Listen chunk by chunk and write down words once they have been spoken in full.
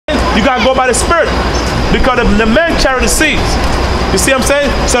You got to go by the Spirit. Because the men carry the seeds. You see what I'm saying?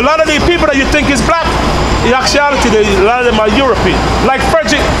 So a lot of these people that you think is black, in actuality, a lot of them are European. Like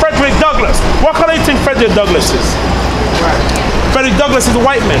Frederick Douglass. What color do you think Frederick Douglass is? Frederick Douglass is a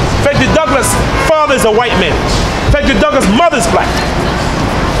white man. Frederick Douglass' father is a white man. Frederick Douglass' mother's black.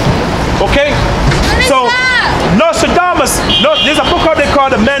 Okay? So, Nostradamus, there's a book out there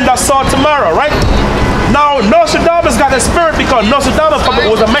called The Man That Saw Tomorrow, right? Now, Nostradamus got a spirit because Nostradamus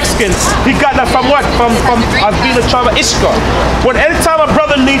was a Mexican. He got that from what? From being a tribe of Ishkar. When anytime a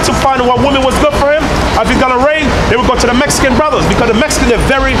brother needs to find what woman was good for him, if it's gonna rain, they would go to the Mexican brothers because the Mexicans are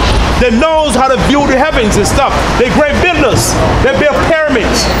they knows how to view the heavens and stuff. They're great builders. They build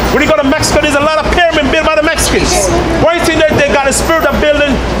pyramids. When you go to Mexico, there's a lot of pyramids built by the Mexicans. Why do you think that they got a spirit of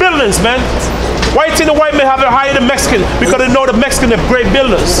building buildings, man? Why do you think the white men have it higher than Mexican? Because they know the Mexicans are great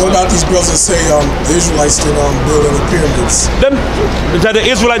builders. What about these brothers that say the Israelites didn't build any pyramids? That the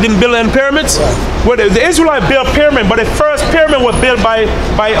Israelites didn't build any pyramids? Right. Well, the Israelites built pyramids, but the first pyramid was built by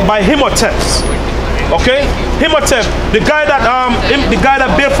Imhotep. Okay, Imhotep, the guy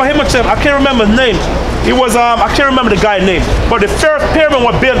that built for Imhotep, I can't remember his name. He was I can't remember the guy's name, but the first pyramid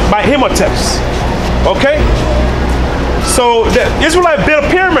was built by Imhotep. Okay, so the Israelite built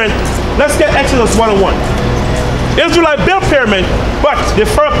pyramid. Let's get Exodus 1:1. Israelite built pyramid, but the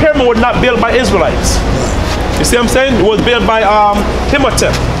first pyramid was not built by Israelites. You see what I'm saying? It was built by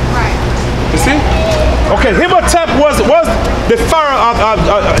Imhotep. Right. You see? Okay, Imhotep was the pharaoh.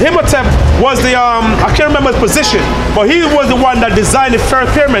 Imhotep was the I can't remember his position, but he was the one that designed the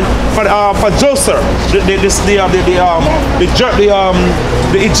first pyramid for Joseph, the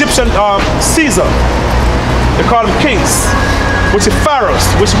Egyptian Caesar. They call them kings, which is pharaohs,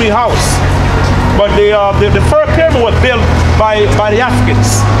 which mean house. But the first pyramid was built by the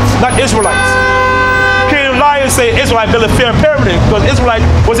Africans, not Israelites. Lions say Israelite built a fair pyramid because Israelite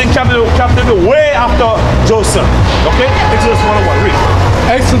was in captivity way after Joseph. Okay? Exodus 1:1. Read.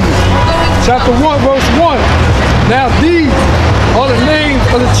 Exodus chapter 1, verse 1. Now these are the names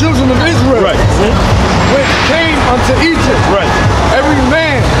of the children of Israel, right. Which came unto Egypt. Right. Every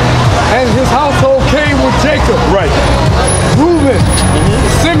man and his household came with Jacob. Right. Reuben,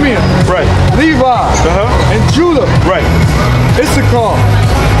 Simeon, right. Levi, and Judah. Right. Issachar,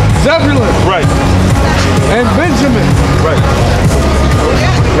 Zebulun, right. And Benjamin. Right.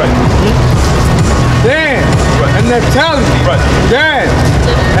 Right. Dan. Right. And Naphtali. Right. Gad.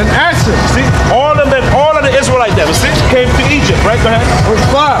 And Asher. See, all of the Israelites there, see, came to Egypt. Right. Go ahead. Verse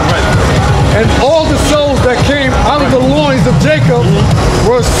 5. Right. And all the souls that came out of the loins of Jacob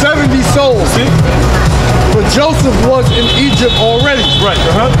were 70 souls. See. But Joseph was in Egypt already. Right.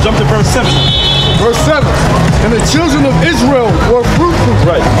 Jump to verse 7. Verse 7. And the children of Israel were fruitful.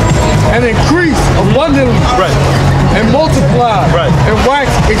 Right. And increased abundantly. Right. And multiplied. Right. And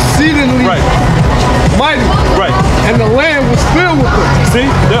waxed exceedingly mighty. Right. And the land was filled with them. See?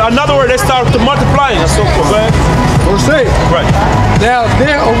 In other words, they started to multiply and so forth. Go ahead. Verse 8. Right. Now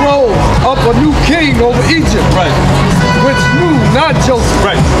there arose up a new king over Egypt. Right. Which knew not Joseph.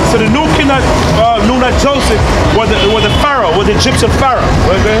 Right. So the new king that knew not Joseph was the Pharaoh, was the Egyptian Pharaoh.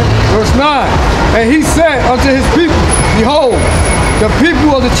 Okay. Verse 9. And he said unto his people, behold, the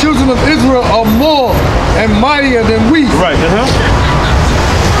people of the children of Israel are more and mightier than we. Right.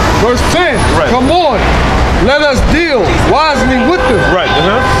 Verse 10. Right. Come on, let us deal wisely with them. Right.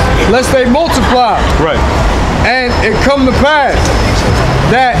 Lest they multiply. Right. And it come to pass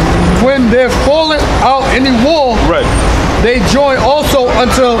that when they're fallen out any war, right, they join also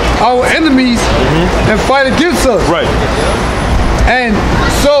unto our enemies and fight against us. Right. And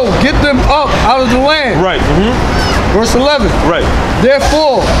so get them up out of the land. Right. Verse 11. Right.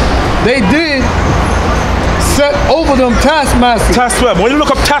 Therefore, they did set over them taskmasters. Taskmaster. When you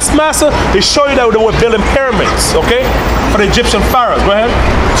look up taskmaster, they show you that they were building pyramids, okay? For the Egyptian pharaohs. Go ahead.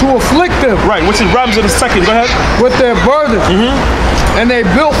 To afflict them. Right, which is Ramses II. Go ahead. With their burdens. And they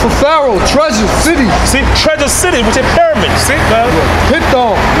built for Pharaoh treasure cities. See, treasure cities, which is pyramids. See? Go ahead.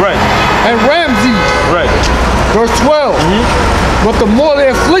 Pithom. Right. And Ramses. Right. Verse 12. But the more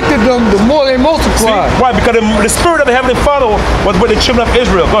they afflicted them, the more they multiplied. See? Why? Because the spirit of the Heavenly Father was with the children of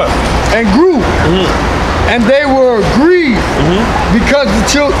Israel. Go ahead. And grew. And they were grieved because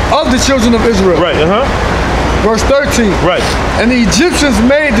of the children of Israel. Right. Verse 13. Right. And the Egyptians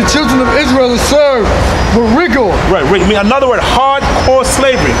made the children of Israel to serve with rigor. Right. In other words, hardcore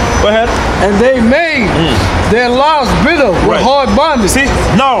slavery. Go ahead. And they made their lives bitter with hard bondage. See?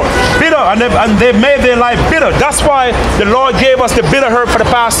 No, bitter. And they made their life bitter. That's why the Lord gave us the bitter herb for the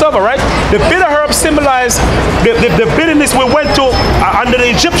Passover, right? The bitter herb symbolized the bitterness we went to under the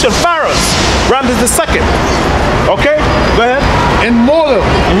Egyptian pharaohs, Ramses II. Okay? Go ahead. In mortar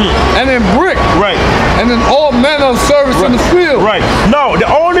and in brick. Right. And in all manner of service in the field. Right. No, the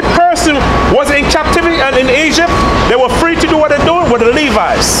only person was in captivity and in Egypt, they were free to do what they're doing, were the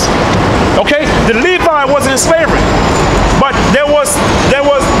Levites. Okay? The Levi was in slavery. But there was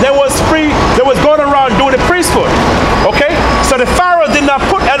going around doing the priesthood. Okay? So the Pharaoh did not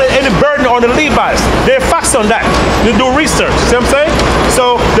put any burden on the Levites. They fast on that. They do research. See what I'm saying?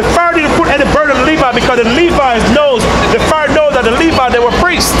 So the Pharaoh didn't put any burden on the Levi because the Pharaoh knows that the Levi, they were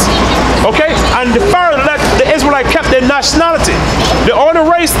priests. Okay? And the Pharaoh let the Israelite kept their nationality. The only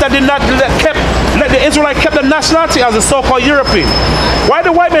race that did not let the Israelite kept their nationality as the so-called European. Why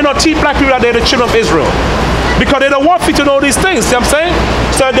the white men not teach black people that they're the children of Israel? Because they don't want you to know these things, see what I'm saying?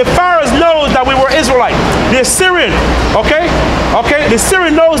 So the Pharaohs knows that we were Israelite. The Assyrian, okay? The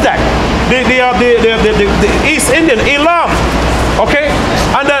Syrian knows that. The East Indian, Elam, okay?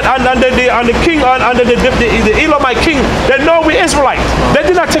 And the king, the Elamite king, they know we're Israelite. They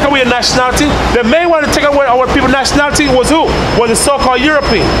did not take away your nationality. The main one to take away our people's nationality was who? Was the so-called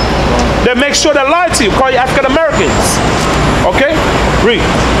European. They make sure they lie to you, call you African Americans. Okay? Read.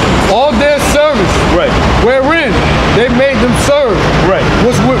 All their service, wherein they made them serve,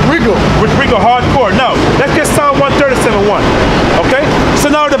 was with rigor. With rigor, hardcore. Now, let's get Psalm 137:1. Okay? So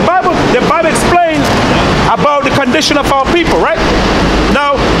now the Bible explains about the condition of our people, right?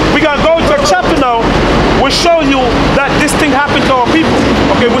 Now, we're going to go to a chapter now which shows you that this thing happened to our people.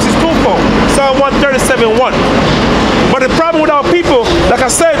 Okay, which is twofold. Psalm 137:1. But the problem with our people, like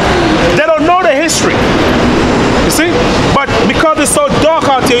I said, they don't know the history. You see? But because it's so dark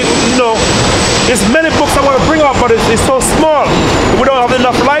out here, you know, there's many books I want to bring up, but it's so small. We don't have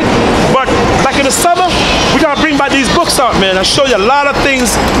enough light. But like in the summer, we gotta bring back these books out, man, and show you a lot of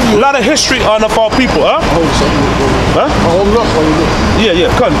things, a lot of history on of our people, huh? Huh? Hold it up while you do it.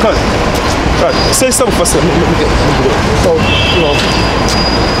 Yeah, cut. Say something for a second. So, you know,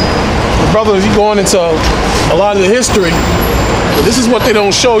 the brother, he going into a lot of the history. But this is what they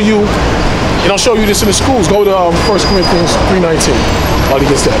don't show you. They don't show you this in the schools. Go to 1 Corinthians 3:19 while he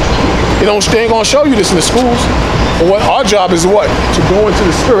gets that. They ain't gonna show you this in the schools. But what our job is what? To go into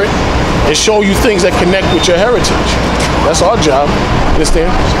the spirit and show you things that connect with your heritage. That's our job, understand?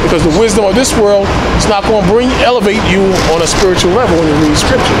 Because the wisdom of this world is not going to elevate you on a spiritual level when you read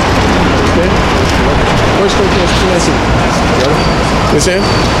scripture. Okay? 1 Corinthians 3:19. Understand?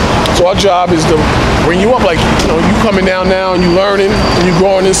 So our job is to bring you up, like, you know, you coming down now and you learning and you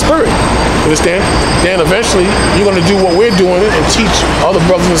growing in spirit. Understand? Then eventually you're going to do what we're doing and teach other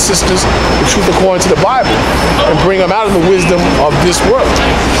brothers and sisters the truth according to the Bible and bring them out of the wisdom of this world.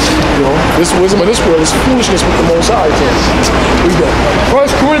 You know, this wisdom of this world is foolishness with the Most High. Read that. 1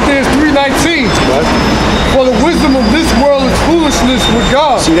 Corinthians 3:19. Right? For the wisdom of this world is foolishness with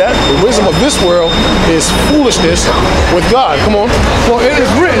God. See that? The wisdom of this world is foolishness with God. Come on. For it is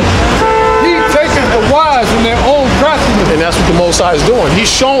written, He taketh the wise in their own craftiness. And that's what the Most High is doing. He's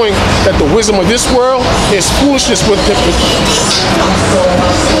showing that the wisdom of this world is foolishness with him.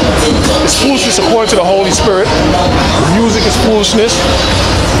 It's foolishness according to the Holy Spirit. Music is foolishness.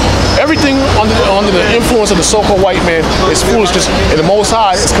 Everything under the influence of the so-called white man is foolishness, and the Most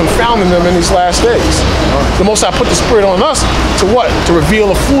High is confounding them in these last days. The Most High put the Spirit on us to what? To reveal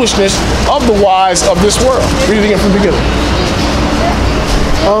the foolishness of the wise of this world. Read it again from the beginning.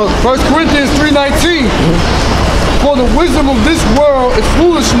 1 Corinthians 3:19. For the wisdom of this world is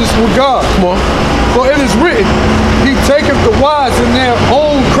foolishness with God. Come on. For it is written, He taketh the wise in their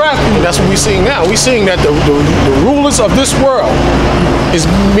own craftiness. And that's what we're seeing now. We're seeing that the rulers of this world is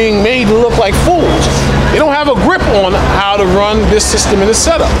being made to look like fools. They don't have a grip on how to run this system and this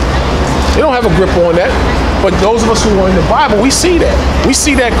setup. They don't have a grip on that. But those of us who are in the Bible, we see that. We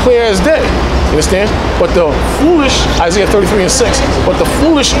see that clear as day. You understand? But the foolish, Isaiah 33:6, but the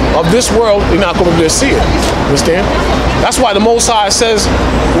foolish of this world, they're not going to be able to see it. You understand? That's why the Most High says,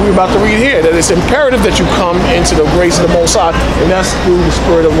 what we're about to read here, that it's imperative that you come into the grace of the Most High, and that's through the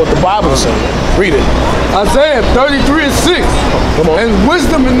spirit of what the Bible is saying. Read it. Isaiah 33:6. Come on. And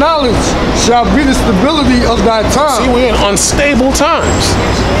wisdom and knowledge shall be the stability of thy time. See, we're in unstable times.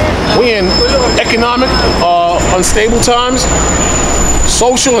 We're in economic, unstable times.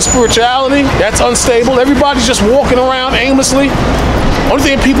 Social and spirituality, that's unstable. Everybody's just walking around aimlessly. Only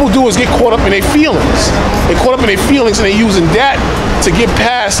thing people do is get caught up in their feelings. They caught up in their feelings and they're using that to get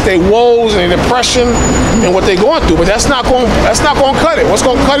past their woes and their depression and what they're going through. But that's not going to cut it. What's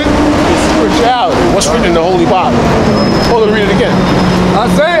going to cut it is spirituality. What's written in the Holy Bible. Hold on, read it again.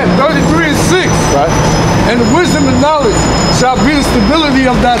 Isaiah 33:6. Right. And wisdom and knowledge shall be the stability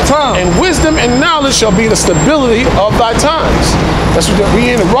of thy time. And wisdom and knowledge shall be the stability of thy times. That's what we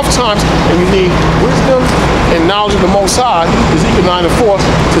in the rough times, and you need wisdom and knowledge of the Most High, Ezekiel 9:4,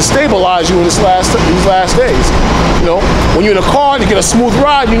 to stabilize you in these last days. You know, when you're in a car to get a smooth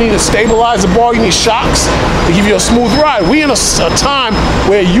ride, you need to stabilize the bar. You need shocks to give you a smooth ride. We're in a time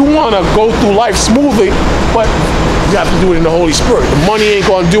where you want to go through life smoothly, but you have to do it in the Holy Spirit. The money ain't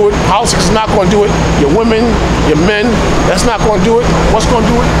going to do it. Politics is not going to do it. Your women, your men, that's not going to do it. What's going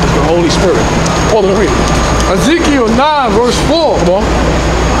to do it is the Holy Spirit. Hold on, read it. Ezekiel 9:4. Come on.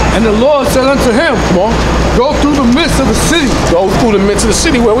 And the Lord said unto him, Come on. go through the midst of the city. Go through the midst of the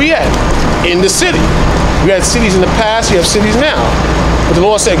city. Where we at? In the city. We had cities in the past, you have cities now. But the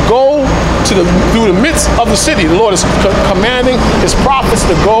Lord said, go through the midst of the city. The Lord is commanding his prophets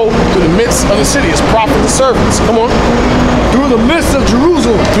to go through the midst of the city. His prophets and servants. Come on. Through the midst of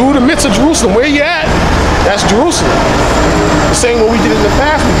Jerusalem. Through the midst of Jerusalem. Where you at? That's Jerusalem. The same way we did in the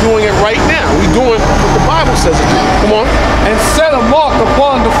past, we're doing it right now. We're doing what the Bible says to do. Come on. And set a mark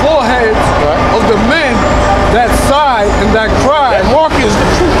upon the foreheads of the men that sigh and that cry. That mark is the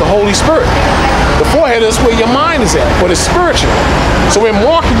truth, the Holy Spirit. The forehead is where your mind is at, but it's spiritual. So we're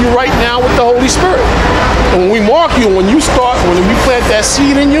marking you right now with the Holy Spirit. And when we mark you, when we plant that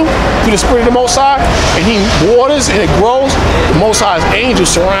seed in you through the Spirit of the Most High, and he waters and it grows, the Most High's angels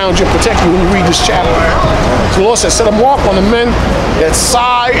surround you and protect you when you read this chapter. So the Lord says, set a mark on the men that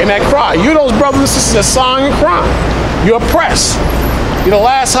sigh and that cry. You're those brothers and sisters that sigh and cry. You're oppressed. You're the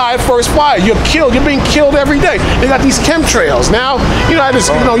last high, first fire. You're killed. You're being killed every day. They got these chemtrails. Now, you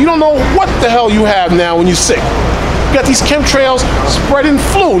don't know what the hell you have now when you're sick. You got these chemtrails spreading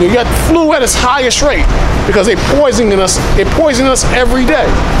flu. You got flu at its highest rate because they're poisoning us. They're poisoning us every day.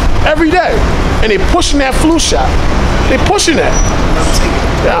 Every day. And they're pushing that flu shot. They're pushing that.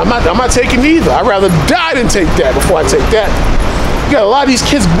 Yeah, I'm not taking either. I'd rather die than take that before I take that. You got a lot of these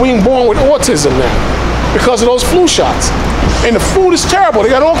kids being born with autism now because of those flu shots. And the food is terrible. They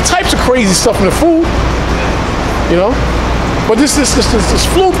got all types of crazy stuff in the food, you know. But this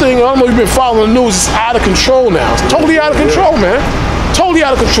flu thing, I don't know if you've been following the news, it's out of control now. It's totally out of control, man. Totally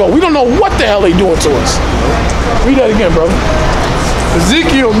out of control. We don't know what the hell they doing to us. Read that again, brother.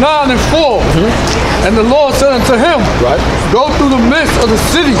 Ezekiel 9:4. And the Lord said unto him, go through the midst of the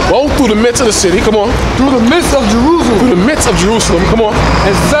city. Go through the midst of the city, come on. Through the midst of Jerusalem. Through the midst of Jerusalem, come on.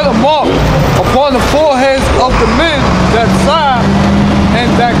 And set a mark upon the foreheads of the men that sigh and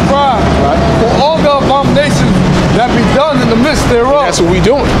that cry. For all the abominations that be done in the midst thereof. And that's what we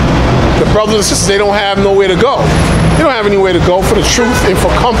doing. The brothers and sisters, they don't have nowhere to go. They don't have anywhere to go for the truth and for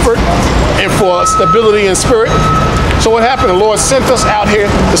comfort and for stability in spirit. So what happened? The Lord sent us out here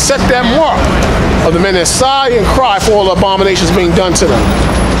to set that mark of the men that sigh and cry for all the abominations being done to them.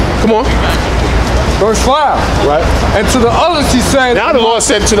 Come on. Verse 5. Right. And to the others he said. Now the Lord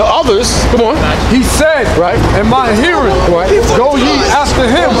said to the others, come on. He said, in my hearing, go ye after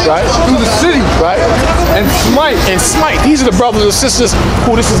him through the city, and smite. And smite. These are the brothers and sisters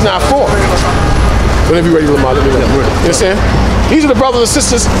who this is not for. Whenever you're ready, Lamar, let me know. You understand? These are the brothers and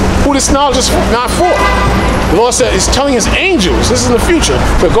sisters who this knowledge is not for. The Lord said, he's telling his angels, this is in the future,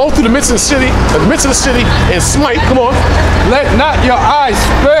 to go through the midst of the city, and smite. Come on. Let not your eyes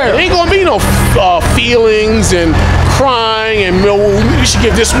spare. There ain't gonna be no feelings and crying and you should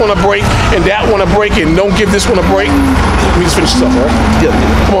give this one a break and that one a break and don't give this one a break. Let me just finish this up, all right? Yeah.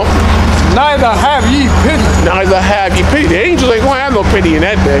 Come on. Neither have ye pity. Neither have ye pity. The angels ain't gonna have no pity in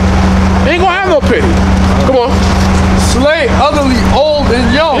that day. They ain't gonna have no pity. Come on. Slay utterly old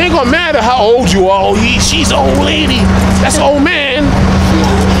and young. It ain't gonna matter how old you are. Oh, she's an old lady. That's an old man.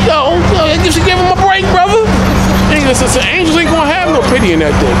 Yo, you should give him a break, brother. The angels ain't gonna have no pity in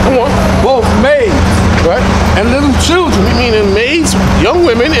that day. Come on. Both maids, and little children. Meaning maids, young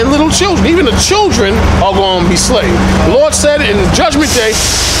women, and little children. Even the children are gonna be slain. The Lord said in the judgment day,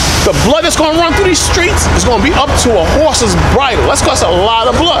 the blood that's gonna run through these streets is gonna be up to a horse's bridle. That's cost a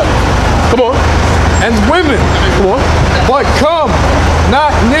lot of blood. Come on. And women, come on. But come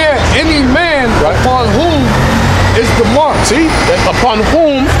not near any man upon whom is the mark. See, upon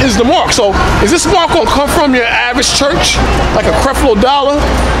whom is the mark. So is this mark going to come from your average church, like a Creflo Dollar?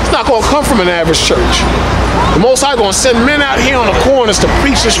 It's not going to come from an average church. The Most High going to send men out here on the corners to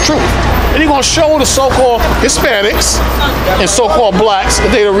preach this truth. And he's going to show the so-called Hispanics and so-called blacks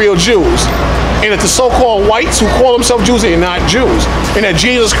that they're the real Jews. And that the so-called whites who call themselves Jews, they're not Jews. And that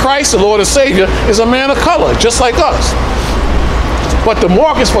Jesus Christ, the Lord and Savior, is a man of color, just like us. But the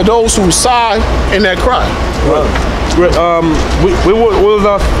mark is for those who sigh in that cry. We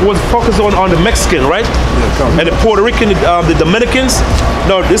was focused on the Mexican, right? Yeah, and the Puerto Rican, the Dominicans.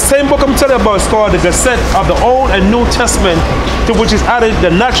 Now, the same book I'm telling you about is called the Gazette of the Old and New Testament, to which is added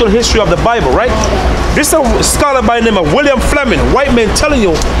the natural history of the Bible, right? This is a scholar by the name of William Fleming, white man, telling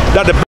you that the